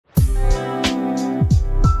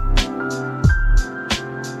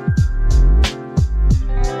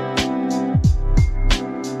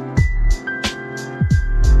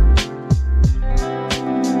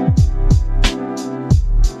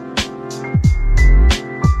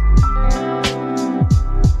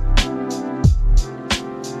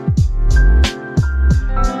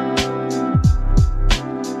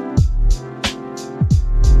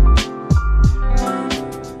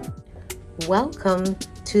welcome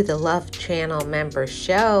to the Love Channel Member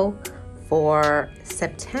Show for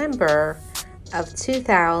September of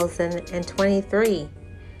 2023.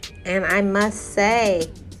 And I must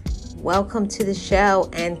say, welcome to the show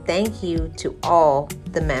and thank you to all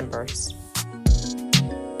the members.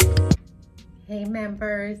 Hey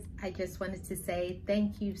members, I just wanted to say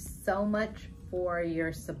thank you so much for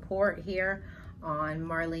your support here on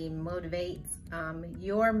Marlene Motivates.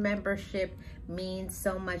 Your membership means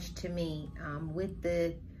so much to me. With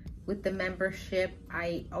the membership,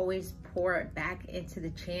 I always pour it back into the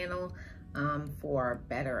channel for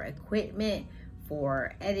better equipment,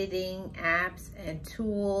 for editing apps and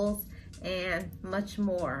tools, and much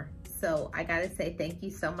more. So I gotta say thank you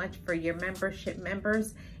so much for your membership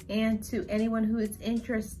members, and to anyone who is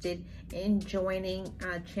interested in joining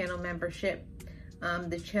channel membership.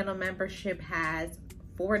 The channel membership has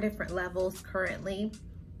 4 different levels currently,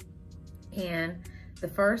 and the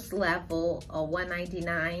first level,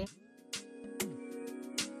 $199,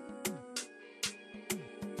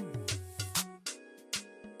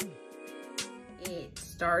 it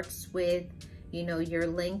starts with your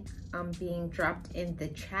link being dropped in the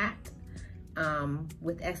chat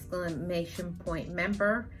with exclamation point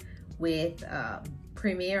member, with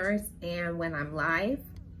premieres and when I'm live,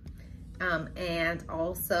 and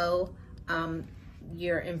also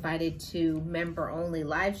you're invited to member only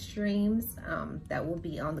live streams that will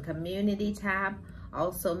be on the community tab,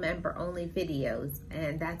 also member only videos,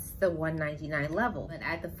 and that's the $199 level. But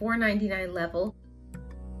at the $499 level,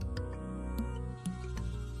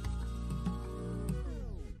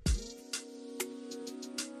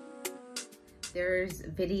 there's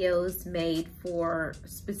videos made for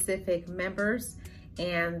specific members,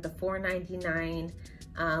 and the $499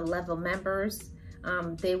 level members,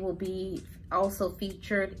 they will be also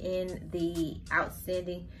featured in the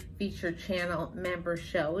Outstanding Featured Channel Member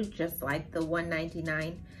Show, just like the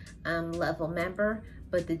 $199 level member.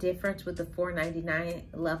 But the difference with the $499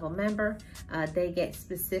 level member, they get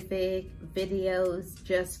specific videos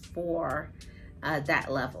just for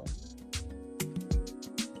that level.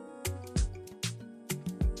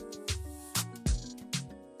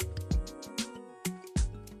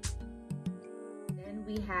 Then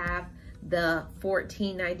we have the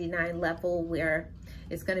 $14.99 level, where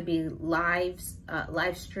it's going to be live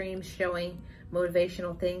streams showing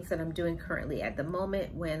motivational things that I'm doing currently at the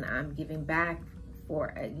moment when I'm giving back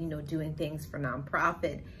for doing things for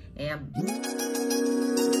nonprofit. And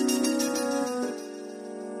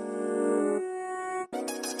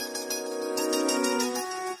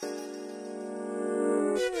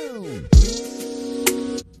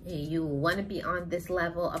you want to be on this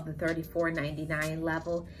level of the $34.99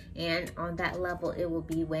 level, and on that level it will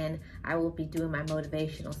be when I will be doing my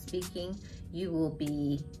motivational speaking. You will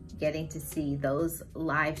be getting to see those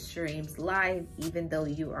live streams live, even though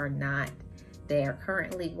you are not there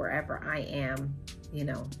currently, wherever I am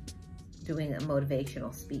doing a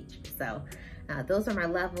motivational speech. So those are my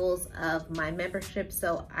levels of my membership.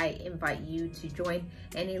 So I invite you to join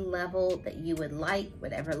any level that you would like,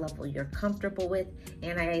 whatever level you're comfortable with.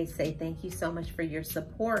 And I say thank you so much for your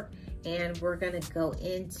support. And we're gonna go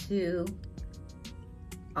into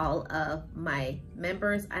all of my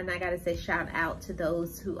members. And I gotta say shout out to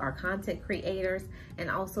those who are content creators and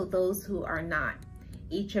also those who are not.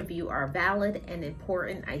 Each of you are valid and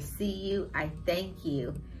important. I see you, I thank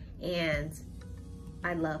you, and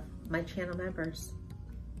I love my channel members.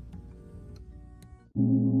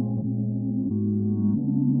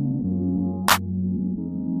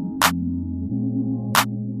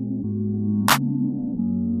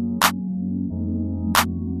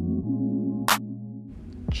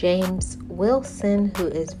 James Wilson, who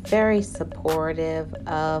is very supportive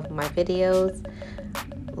of my videos,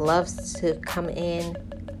 loves to come in,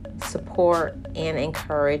 support, and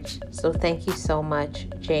encourage. So thank you so much,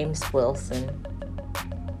 James Wilson.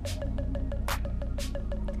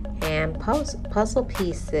 And Puzzle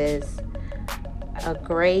Pieces, a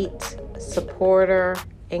great supporter,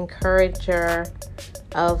 encourager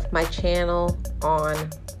of my channel on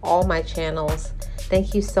all my channels.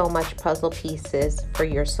 Thank you so much, Puzzle Pieces, for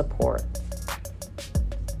your support.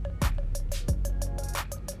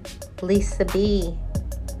 Lisa B,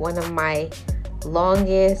 one of my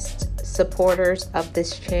longest supporters of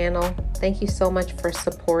this channel. Thank you so much for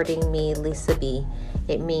supporting me, Lisa B.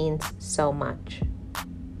 It means so much.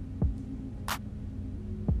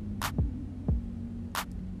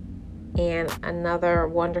 And another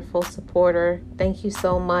wonderful supporter, thank you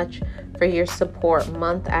so much for your support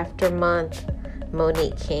month after month,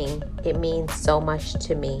 Monique King. It means so much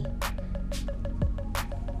to me.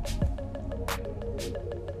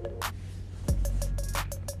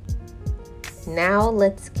 Now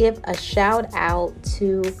let's give a shout out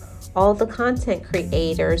to all the content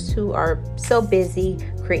creators who are so busy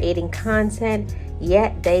creating content,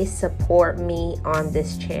 yet they support me on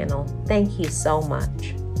this channel. Thank you so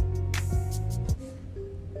much.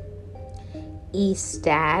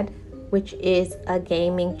 Estad, which is a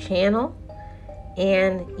gaming channel,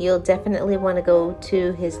 and you'll definitely want to go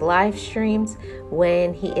to his live streams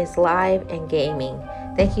when he is live and gaming.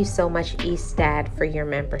 Thank you so much, Estad, for your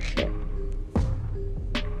membership.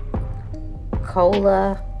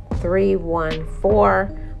 Cola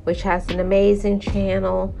 314, which has an amazing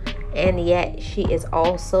channel, and yet she is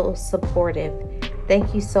also supportive.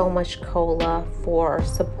 Thank you so much, Cola, for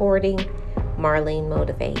supporting Marlene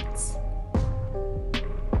Motivates.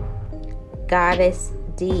 Goddess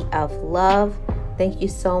D of Love, thank you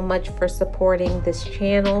so much for supporting this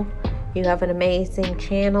channel. You have an amazing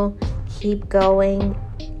channel. Keep going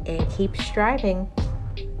and keep striving.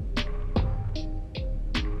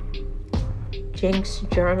 Jinx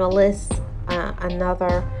Journalist,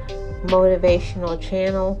 another motivational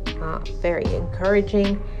channel, very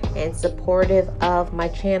encouraging and supportive of my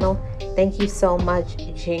channel. Thank you so much,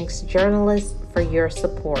 Jinx Journalist, for your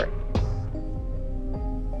support.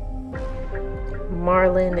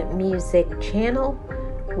 Marlene Music channel,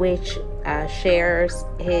 which shares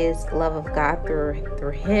his love of God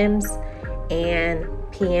through hymns and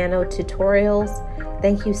piano tutorials.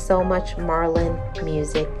 Thank you so much, Marlene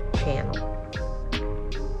Music channel.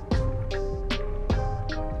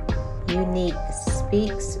 Unique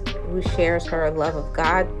Speaks, who shares her love of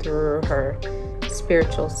God through her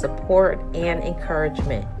spiritual support and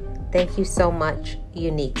encouragement. Thank you so much,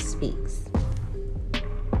 Unique Speaks.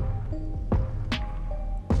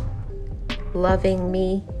 Loving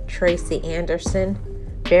Me, Tracy Anderson,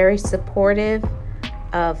 very supportive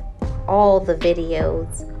of all the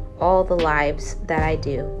videos, all the lives that I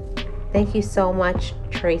do. Thank you so much,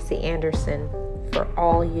 Tracy Anderson, for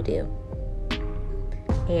all you do.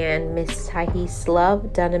 And Miss Thais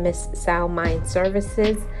Love, Dunamis Sound Mind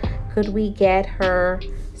Services, could we get her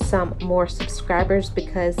some more subscribers,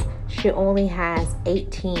 because she only has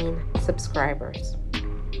 18 subscribers.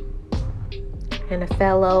 And a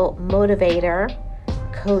fellow motivator,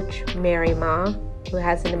 Coach Mary Ma, who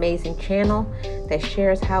has an amazing channel that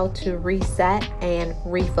shares how to reset and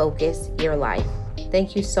refocus your life.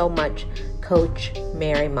 Thank you so much, Coach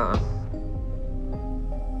Mary Ma.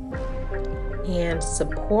 And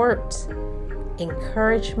support,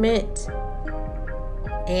 encouragement,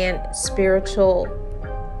 and spiritual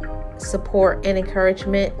support and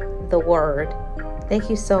encouragement, The Word. Thank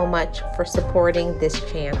you so much for supporting this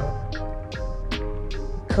channel.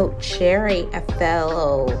 Coach Sherry, a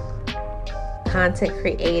fellow content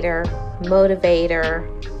creator, motivator,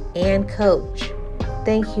 and coach.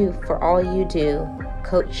 Thank you for all you do,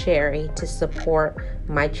 Coach Sherry, to support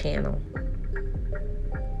my channel.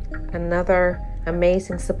 Another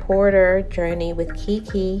amazing supporter, Journey with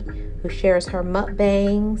Kiki, who shares her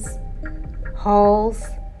mukbangs, hauls,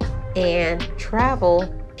 and travel.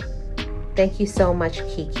 Thank you so much,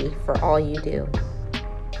 Kiki, for all you do.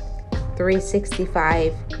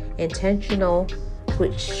 365 Intentional,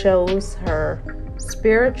 which shows her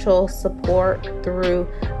spiritual support through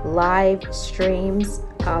live streams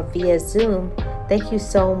via Zoom. Thank you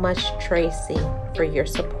so much, Tracy, for your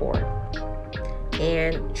support.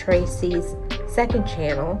 And Tracy's second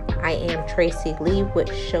channel, I Am Tracy Lee,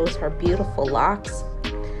 which shows her beautiful locks,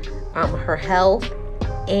 her health,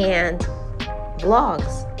 and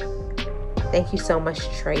vlogs. Thank you so much,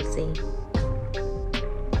 Tracy.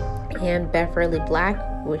 And Beverly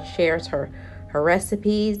Black, which shares her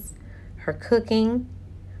recipes, her cooking,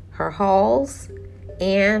 her hauls,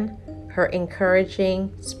 and her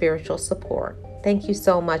encouraging spiritual support. Thank you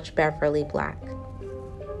so much, Beverly Black.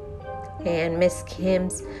 And Miss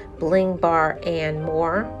Kim's Bling Bar and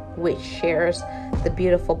More, which shares the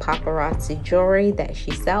beautiful paparazzi jewelry that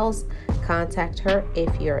she sells. Contact her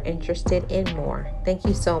if you're interested in more. Thank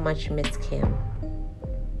you so much, Miss Kim.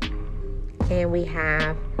 And we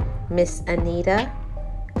have Miss Anita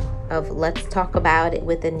of Let's Talk About It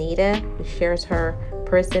with Anita, who shares her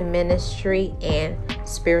prison ministry and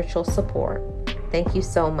spiritual support. Thank you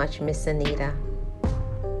so much, Miss Anita.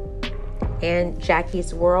 And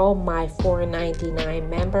Jackie's World, my $4.99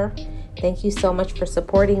 member. Thank you so much for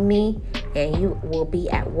supporting me, and you will be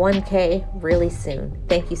at 1K really soon.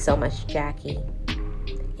 Thank you so much, Jackie.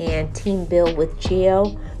 And Team Bill with Geo,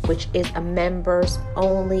 which is a members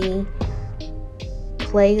only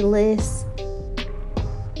playlist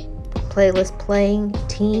playing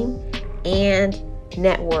team and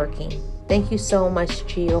networking. Thank you so much,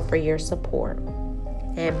 Gio, for your support.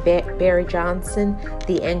 and Barry Johnson,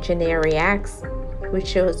 The Engineer Reacts, which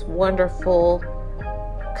shows wonderful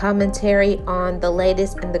commentary on the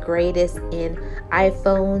latest and the greatest in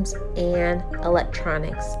iPhones and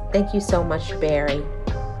electronics. Thank you so much, Barry.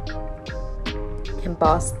 And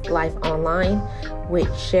Boss Life Online,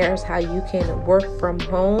 which shares how you can work from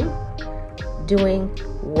home, doing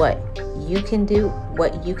what you can do,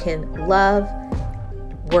 what you can love,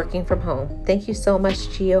 working from home. Thank you so much,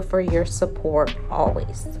 Gio, for your support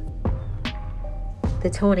always. The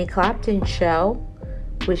Tony Clapton Show,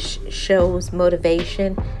 which shows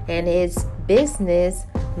motivation, and his business,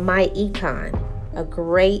 My Econ, a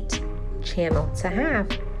great channel to have.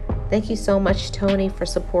 Thank you so much, Tony, for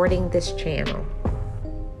supporting this channel.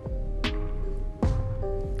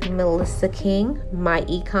 Melissa King, My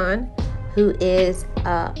Econ, who is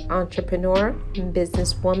an entrepreneur and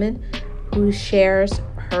businesswoman who shares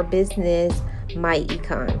her business, My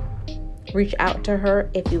Econ. Reach out to her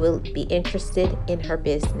if you will be interested in her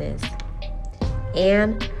business.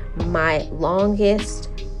 And my longest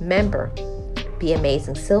member, Be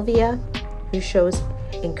Amazing Sylvia, who shows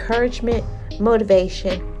encouragement,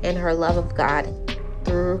 motivation, and her love of God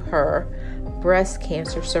through her breast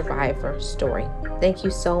cancer survivor story. Thank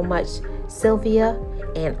you so much, Sylvia,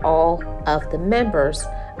 and all of the members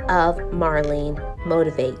of Marlene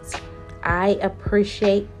Motivates. I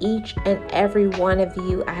appreciate each and every one of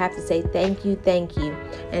you. I have to say thank you.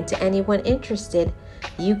 And to anyone interested,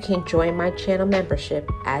 you can join my channel membership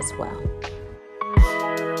as well.